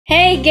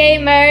Hey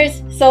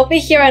gamers! Sophie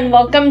here and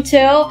welcome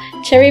to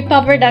Cherry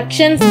Pop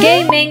Productions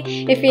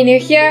Gaming. If you're new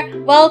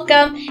here,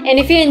 welcome. And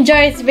if you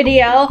enjoyed this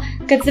video,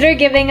 consider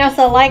giving us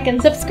a like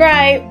and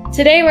subscribe.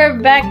 Today we're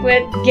back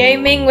with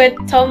gaming with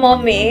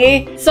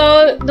Tomomi.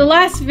 So the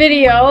last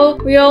video,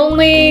 we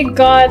only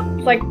got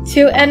like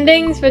 2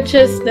 endings, which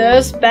is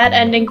this, bad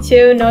ending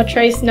 2, no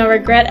trace, no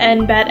regret,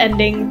 and bad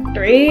ending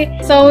 3.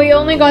 So we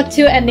only got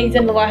 2 endings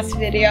in the last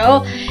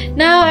video.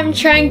 Now I'm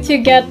trying to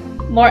get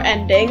more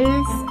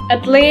endings,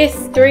 at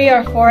least 3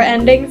 or 4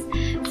 endings.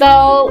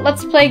 So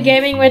let's play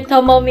gaming with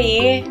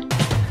Tomomi.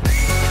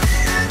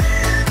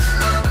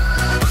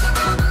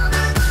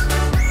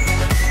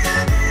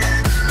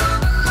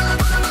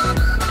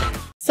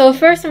 So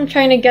first I'm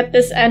trying to get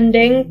this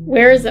ending.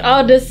 Where is it?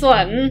 Oh, this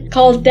one.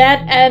 Called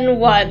Dead End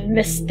 1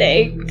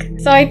 Mistake.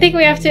 So I think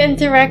we have to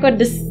interact with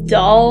this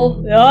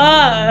doll.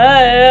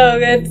 Oh,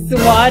 it's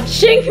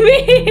watching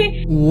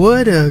me.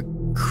 What a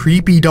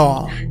creepy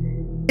doll.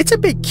 It's a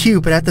bit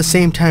cute, but at the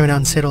same time it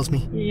unsettles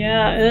me.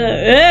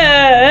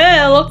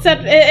 Yeah, it looks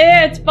at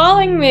it's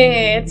following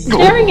me. It's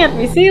staring at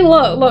me. See,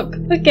 look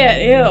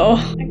at you.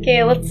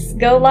 Okay, let's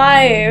go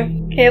live.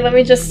 Okay, let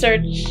me just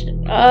search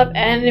up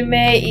anime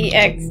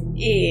exe.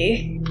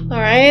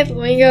 Alright, let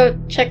me go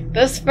check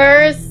this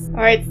first.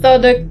 Alright, so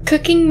the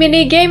cooking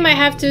mini game, I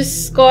have to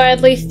score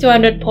at least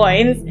 200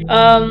 points.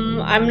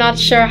 I'm not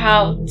sure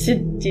how to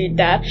do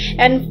that.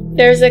 And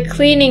there's a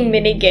cleaning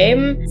mini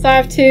game, so I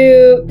have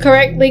to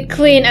correctly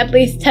clean at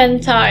least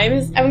 10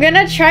 times. I'm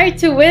gonna try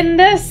to win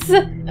this.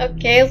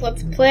 Okay,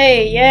 let's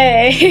play.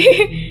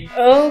 Yay.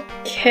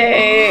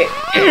 Okay.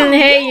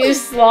 Hey, you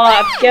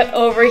sloth, get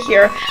over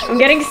here. I'm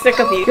getting sick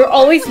of you. You're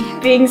always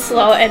being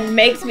slow and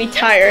makes me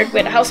tired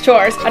with house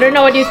chores. I don't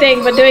know what you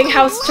think, but doing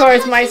house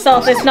chores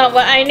myself is not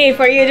what I need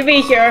for you to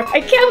be here.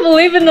 I can't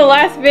believe in the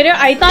last video,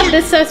 I thought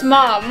this says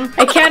mom.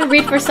 I can't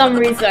read for some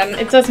reason.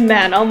 It says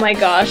man. Oh my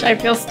gosh, I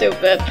feel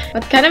stupid.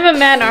 What kind of a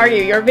man are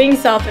you? You're being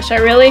selfish. I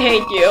really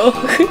hate you.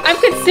 I'm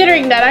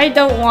considering that I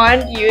don't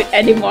want you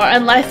anymore,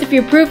 unless if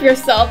you prove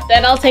yourself,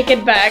 then I'll take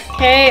it back.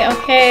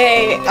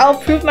 Okay. I'll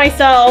prove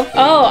myself.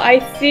 Oh, I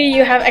see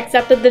you have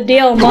accepted the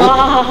deal.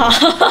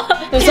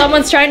 So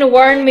someone's trying to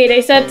warn me.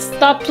 They said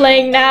stop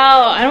playing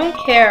now. I don't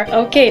care.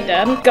 Okay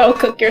then, go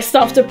cook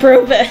yourself to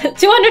prove it.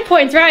 200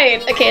 points, right?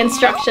 Okay,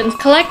 instructions.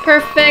 Collect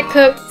perfect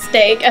cooked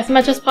steak as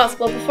much as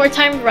possible before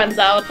time runs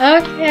out.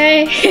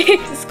 Okay.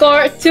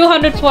 Score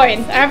 200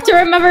 points. I have to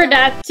remember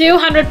that.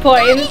 200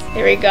 points.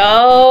 Here we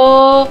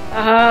go.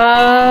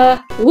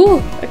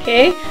 Ooh,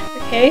 okay.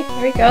 Okay,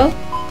 here we go.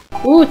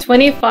 Ooh,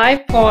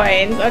 25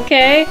 points.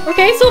 Okay.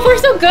 Okay, so far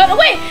so good. Oh,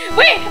 wait,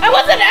 I'm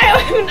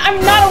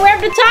not aware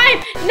of the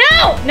time.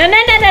 No.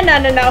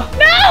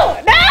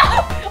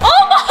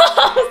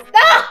 Almost.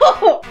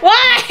 No.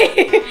 Why?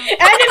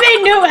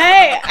 Anime noob.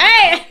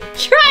 Hey,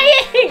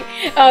 trying.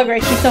 Oh,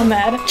 great. She's so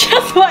mad.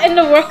 Just what in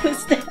the world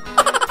is that?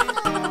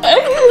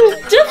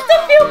 Just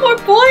a few more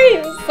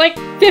points. Like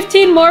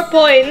 15 more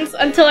points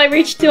until I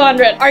reach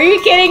 200. Are you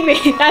kidding me?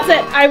 That's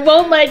it. I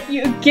won't let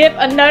you give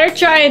another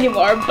try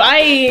anymore.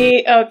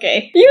 Bye.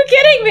 Okay. You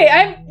kidding me?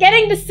 I'm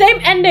getting the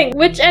same ending.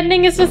 Which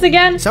ending is this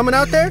again? Someone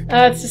out there?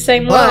 It's the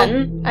same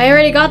one. I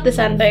already got this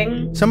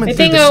ending. Someone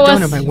threw the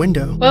stone at my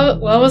window. What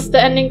was the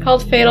ending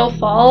called? Fatal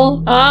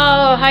Fall?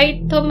 Oh,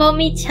 hi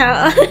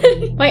Tomomi-chan.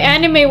 My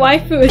anime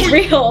waifu is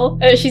real.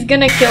 She's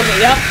gonna kill me.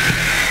 Yup.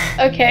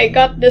 Okay,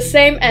 got the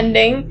same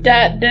ending.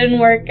 That didn't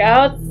work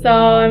out, so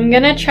I'm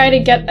gonna try to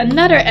get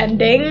another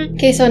ending.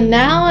 Okay, so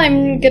now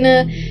I'm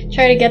gonna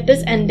try to get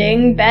this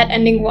ending. Bad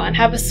ending 1.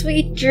 Have a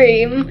sweet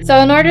dream. So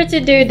in order to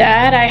do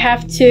that, I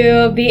have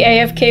to be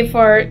AFK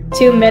for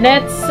 2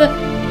 minutes.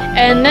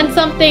 And then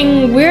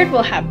something weird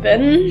will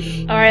happen.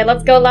 Alright,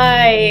 let's go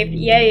live.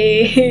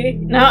 Yay.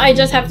 Now I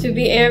just have to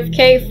be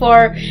AFK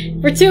for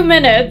 2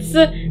 minutes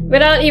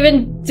without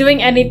even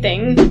doing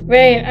anything.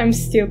 Wait, I'm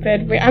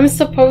stupid. Wait, I'm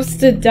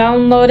supposed to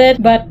download it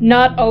but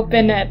not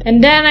open it.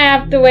 And then I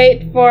have to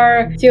wait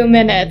for 2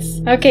 minutes.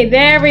 Okay,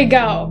 there we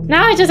go.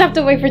 Now I just have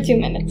to wait for 2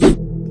 minutes.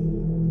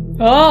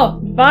 Oh,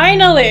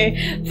 finally!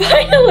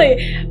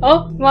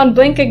 Oh, come on,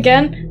 blink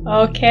again.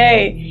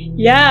 Okay,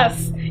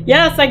 yes,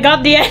 I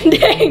got the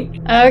ending.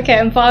 Okay,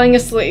 I'm falling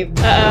asleep.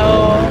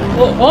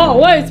 Oh,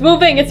 what? It's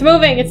moving.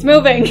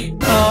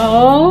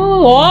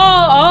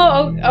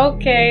 Oh,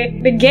 okay.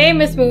 The game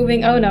is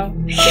moving. Oh no.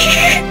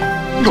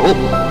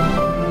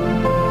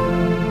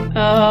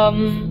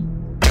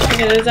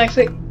 Okay, there's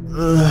actually...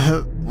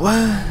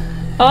 What?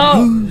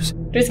 Oh,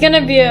 there's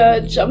gonna be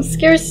a jump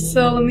scare,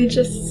 so let me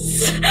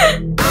just...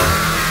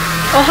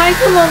 Oh, hi,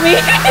 Tomomi.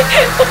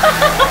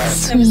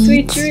 Have a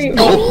sweet dream.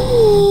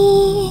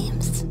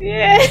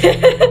 Yeah.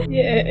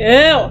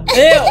 Ew.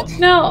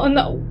 No.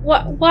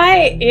 What?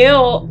 Why?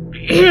 Ew.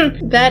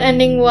 Bad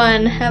ending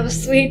 1. Have a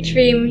sweet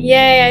dream.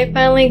 Yay, I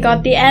finally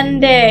got the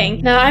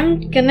ending. Now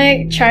I'm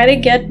gonna try to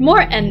get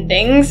more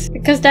endings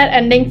because that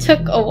ending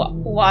took a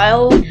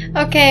while.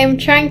 Okay, I'm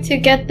trying to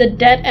get the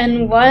dead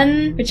end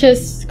one, which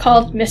is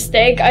called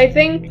Mistake, I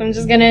think. I'm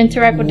just gonna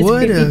interact with this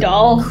creepy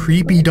doll.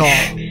 Creepy doll.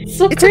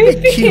 So it's creepy.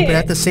 a bit cute, but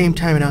at the same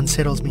time it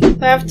unsettles me.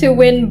 I have to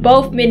win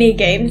both mini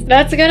games.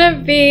 That's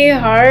gonna be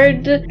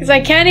hard because I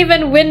can't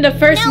even win the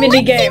first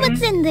mini game. Let's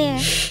see what's in there.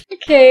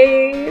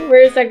 Okay,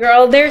 where's the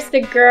girl? There's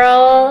the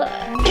girl.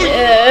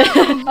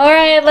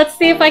 Alright, let's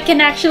see if I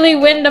can actually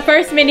win the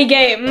first mini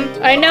game.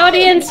 I know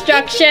the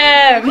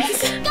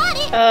instructions. Got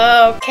it.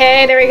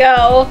 Okay, there we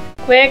go.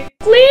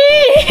 Quickly!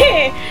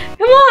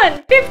 Come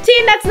on!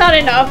 15, that's not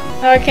enough.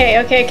 Okay.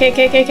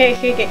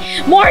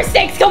 More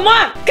 6, come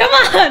on! Come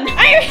on!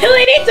 I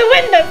really need to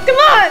win this! Come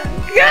on!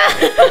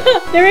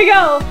 There we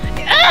go.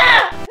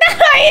 Ah!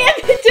 I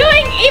am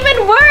doing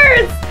even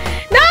worse!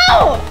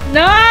 No!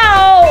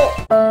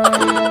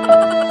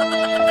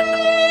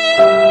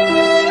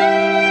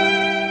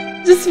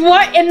 Just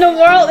what in the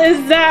world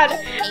is that?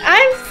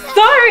 I'm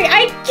sorry,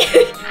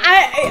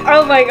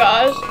 oh my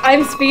gosh,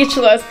 I'm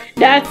speechless.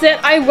 That's it,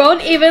 I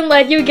won't even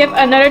let you give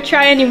another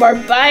try anymore.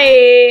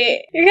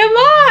 Bye. Come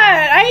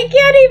on, I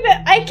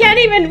can't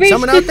even reach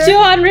the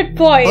 200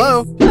 points.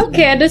 Hello?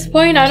 Okay, at this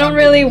point, I don't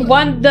really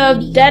want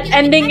the dead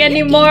ending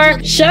anymore.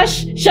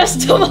 Shush,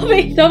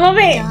 Tomomi,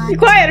 be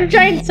quiet, I'm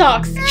trying to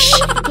talk.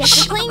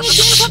 Guess we're playing a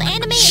game called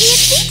Anime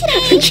EXP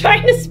today. I'm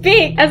trying to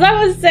speak. As I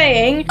was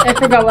saying, I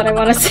forgot what I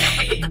want to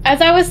say.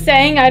 As I was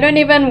saying, I don't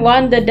even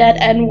want the dead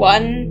end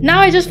one. Now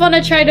I just want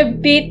to try to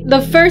beat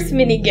the first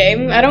mini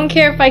game. I don't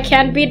care if I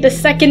can't beat the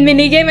second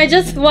mini game. I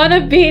just want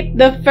to beat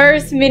the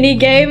first mini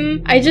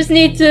game. I just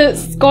need to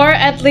score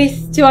at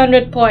least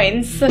 200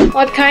 points.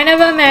 What kind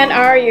of a man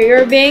are you?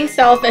 You're being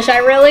selfish. I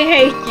really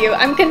hate you.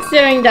 I'm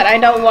considering that I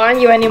don't want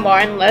you anymore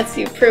unless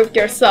you prove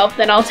yourself.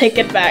 Then I'll take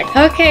it back.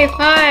 Okay,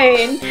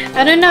 fine.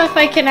 I don't know if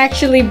I can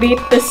actually beat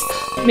this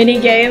mini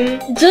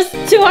game. Just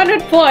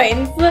 200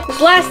 points.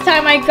 Last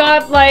time I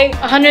got like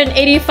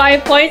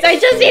 185 points. I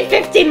just need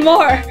 15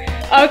 more.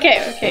 Okay.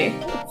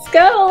 Let's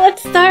go.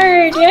 Let's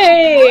start.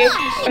 Yay.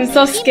 I'm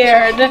so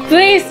scared.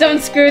 Please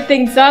don't screw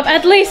things up.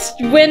 At least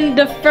win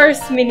the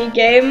first mini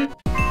game.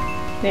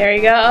 There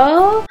you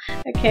go.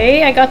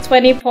 Okay, I got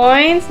 20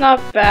 points. Not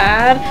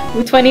bad.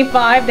 Ooh,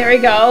 25. There we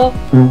go.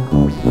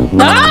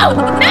 No!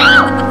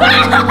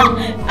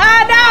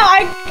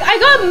 I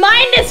got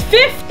minus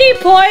 50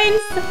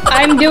 points.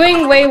 I'm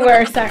doing way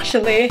worse,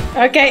 actually.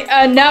 Okay,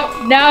 no,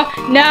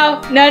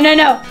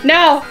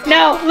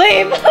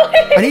 leave.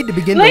 I need to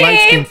begin the live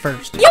stream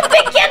first. You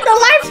began the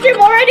live stream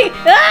already.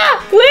 Ah,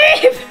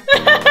 leave.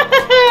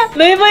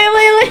 leave.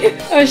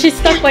 Oh, she's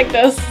stuck like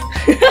this.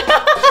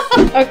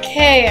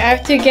 Okay, I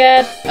have to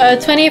get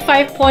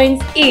 25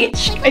 points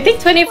each. I think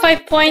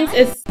 25 points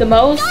is the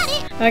most.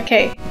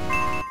 Okay.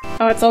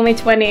 Oh, it's only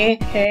 20.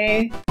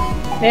 Okay.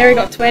 There we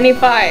go.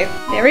 25.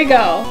 There we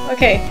go.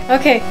 Okay.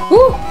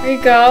 Woo! There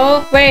we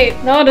go. Wait.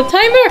 No, the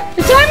timer!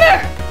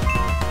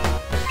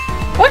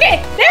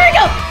 Okay. There we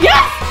go.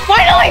 Yes!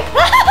 Finally!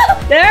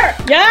 There.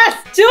 Yes!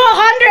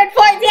 200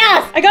 points.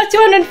 Yes! I got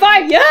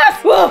 205.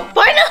 Yes! Woo!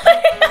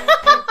 Finally!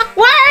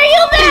 Why are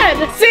you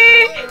mad?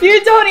 See?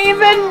 You don't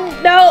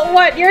even know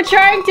what you're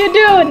trying to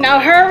do. Now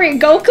hurry.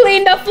 Go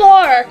clean the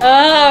floor.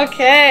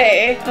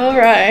 Okay.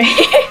 Alright.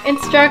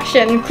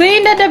 Instruction.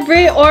 Clean the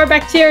debris or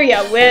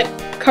bacteria with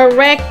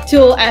correct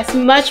tool as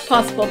much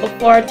possible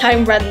before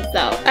time runs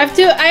out. I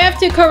have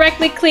to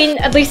correctly clean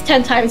at least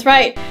 10 times,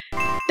 right?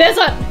 This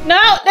one! No!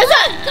 This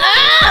one!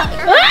 Ah!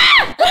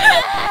 Ah!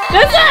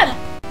 This one!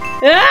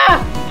 Ah!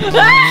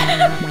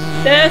 Ah!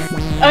 This.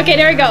 Okay,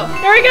 there we go.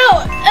 There we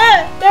go!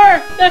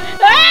 There!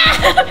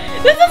 Ah!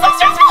 This is so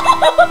stressful!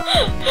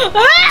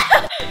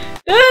 Ah!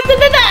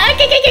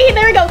 Okay,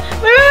 there we go!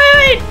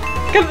 Wait!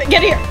 Come,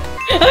 get here!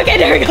 Okay,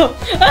 there we go!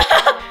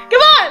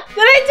 Come on!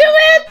 Did I do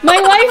it? My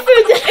waifu,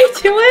 did I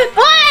do it?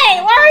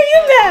 Why? Why are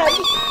you mad?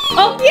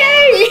 Oh,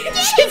 yay!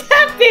 She's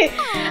happy!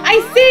 I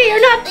see,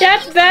 you're not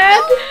that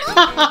bad!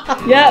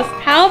 Yes,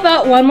 how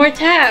about one more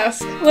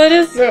task? What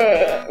is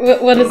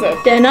it? What is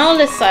it? Then I'll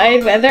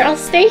decide whether I'll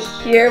stay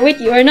here with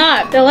you or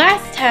not. The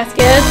last task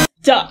is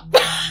done.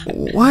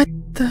 What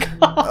the?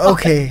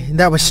 Okay,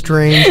 that was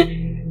strange.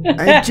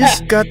 I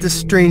just got this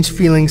strange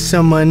feeling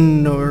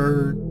someone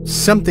or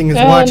something is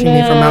watching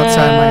me from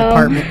outside my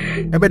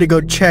apartment. I better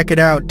go check it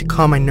out to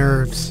calm my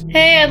nerves.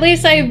 Hey, at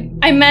least I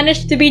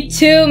managed to beat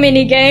 2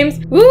 mini games.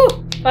 Woo!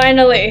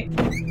 Finally.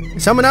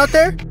 Is someone out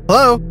there?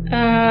 Hello?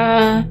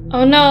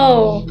 Oh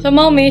no.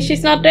 Tomomi,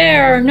 she's not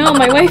there. No,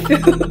 my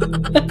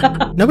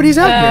waifu. Nobody's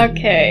out here.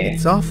 Okay.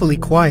 It's awfully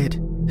quiet.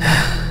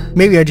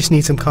 Maybe I just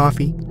need some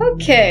coffee.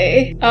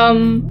 Okay. I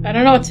don't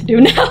know what to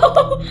do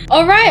now.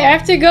 Alright, I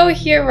have to go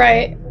here,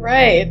 right?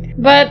 Right.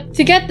 But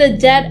to get the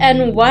dead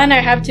end one,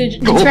 I have to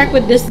interact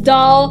with this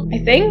doll, I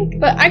think.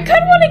 But I kind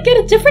of want to get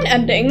a different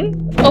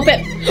ending.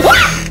 Open.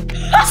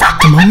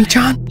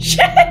 Tomomi-chan?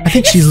 I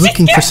think she's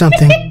looking for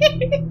something.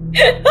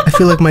 I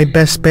feel like my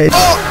best bet.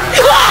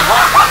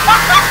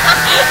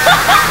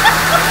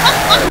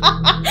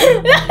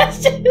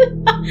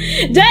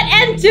 Dead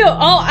end 2.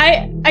 Oh,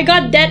 I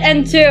got dead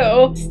end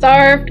 2.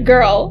 Starved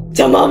girl.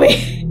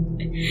 Tomomi.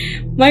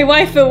 My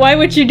wife, why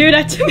would you do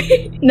that to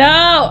me?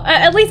 No,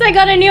 at least I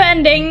got a new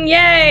ending.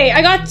 Yay!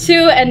 I got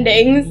 2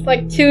 endings,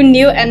 like 2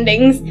 new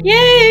endings.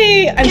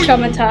 Yay! I'm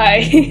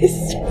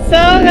traumatized. So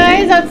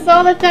guys, that's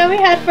all the time we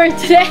had for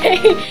today.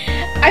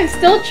 I'm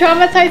still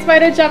traumatized by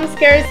the jump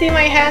scare. See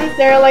my hands?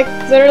 They're like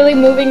literally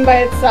moving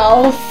by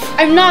itself.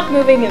 I'm not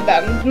moving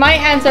them. My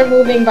hands are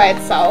moving by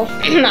itself.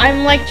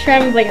 I'm like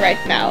trembling right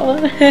now.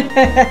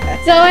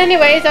 So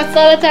anyways, that's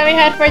all the time we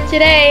had for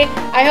today.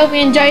 I hope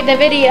you enjoyed the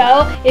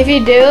video. If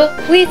you do,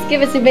 please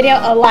give this video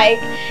a like.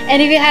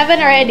 And if you haven't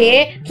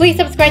already, please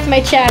subscribe to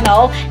my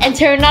channel and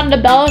turn on the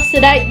bell so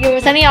that you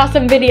miss any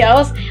awesome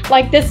videos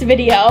like this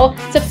video.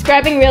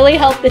 Subscribing really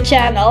helps the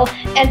channel.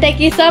 And thank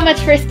you so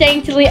much for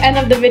staying till the end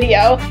of the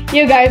video.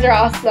 You guys are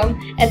awesome.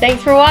 And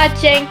thanks for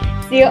watching.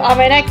 See you on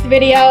my next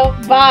video.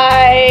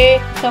 Bye.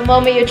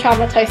 Tomomi, you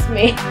traumatized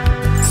me.